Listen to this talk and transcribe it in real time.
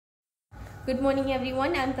Good morning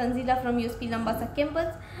everyone, I am Tanzila from USP Labasa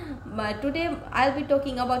campus. Today I'll be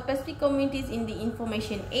talking about Pacific communities in the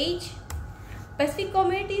information age. Pacific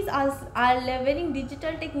communities are leveraging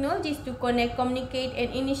digital technologies to connect, communicate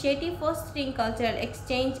and initiative fostering cultural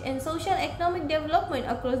exchange and social economic development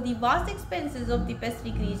across the vast expanses of the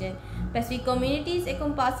Pacific region. Pacific communities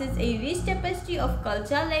encompasses a rich tapestry of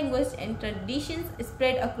culture, language and traditions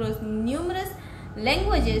spread across numerous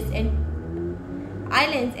languages and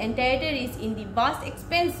islands and territories in the vast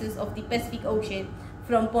expanses of the Pacific Ocean.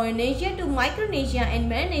 From Polynesia to Micronesia and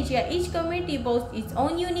Melanesia, each community boasts its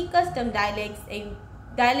own unique custom, dialects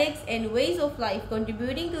and ways of life,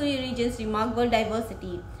 contributing to the region's remarkable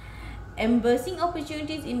diversity. Embracing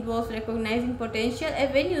opportunities involves recognizing potential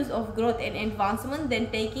avenues of growth and advancement, then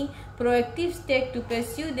taking proactive steps to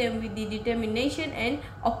pursue them with the determination and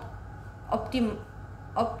optimism.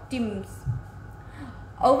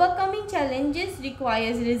 Overcoming challenges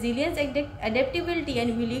requires resilience, adaptability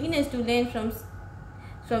and willingness to learn from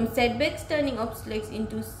setbacks, turning obstacles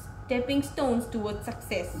into stepping stones towards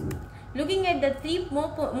success. Looking at the three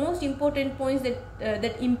most important points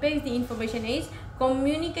that impact the information age: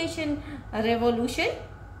 communication revolution,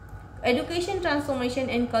 education transformation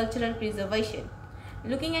and cultural preservation.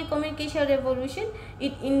 Looking at communication revolution,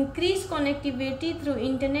 it increased connectivity through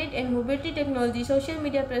internet and mobility technology, social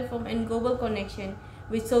media platform and global connection.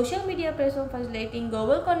 With social media platforms facilitating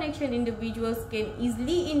global connection, individuals can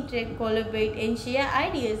easily interact, collaborate, and share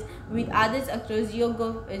ideas with others across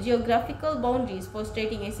geographical boundaries,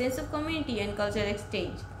 fostering a sense of community and cultural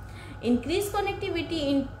exchange. Increased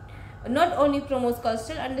connectivity not only promotes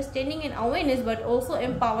cultural understanding and awareness, but also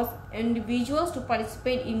empowers individuals to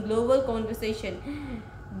participate in global conversation,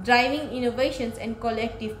 driving innovations and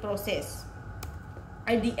collective process.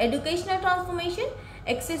 At the educational transformation,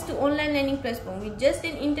 access to online learning platform. With just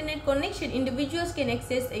an internet connection, individuals can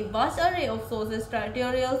access a vast array of sources,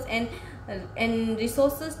 tutorials and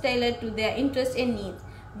resources tailored to their interests and needs.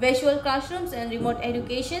 Virtual classrooms and remote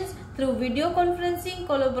educations. Through video conferencing,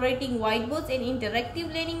 collaborating whiteboards and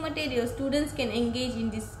interactive learning materials, students can engage in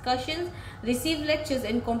discussions, receive lectures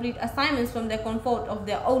and complete assignments from the comfort of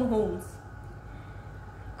their own homes.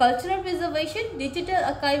 Cultural preservation, digital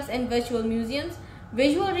archives and virtual museums.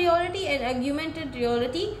 Visual reality and augmented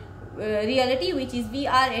reality, which is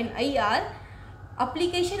VR and AR,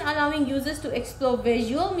 application allowing users to explore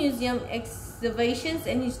visual museum exhibitions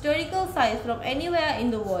and historical sites from anywhere in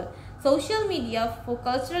the world. Social media for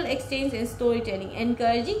cultural exchange and storytelling,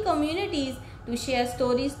 encouraging communities to share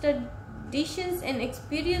stories, traditions and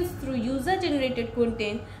experience through user-generated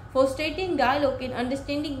content, fostering dialogue and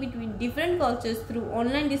understanding between different cultures through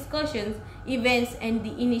online discussions, events and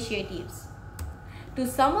the initiatives. To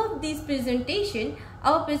sum up this presentation,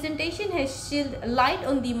 our presentation has shed light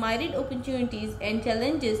on the myriad opportunities and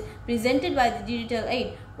challenges presented by the digital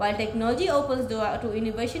age. While technology opens doors to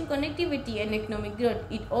innovation, connectivity and economic growth,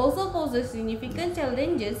 it also poses significant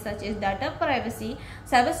challenges such as data privacy,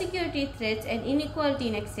 cybersecurity threats and inequality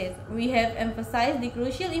in access. We have emphasized the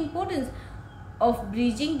crucial importance of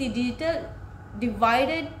bridging the digital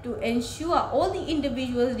divided to ensure all the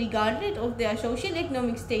individuals, regardless of their social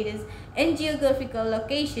economic status and geographical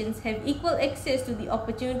locations, have equal access to the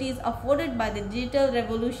opportunities afforded by the digital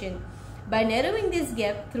revolution. By narrowing this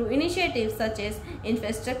gap through initiatives such as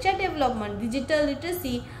infrastructure development, digital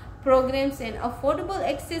literacy programs and affordable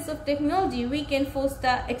access of technology, we can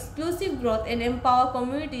foster exclusive growth and empower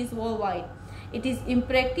communities worldwide. It is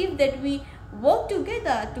imperative that we work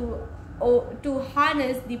together to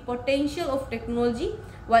harness the potential of technology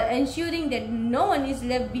while ensuring that no one is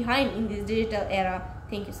left behind in this digital era.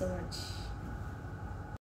 Thank you so much.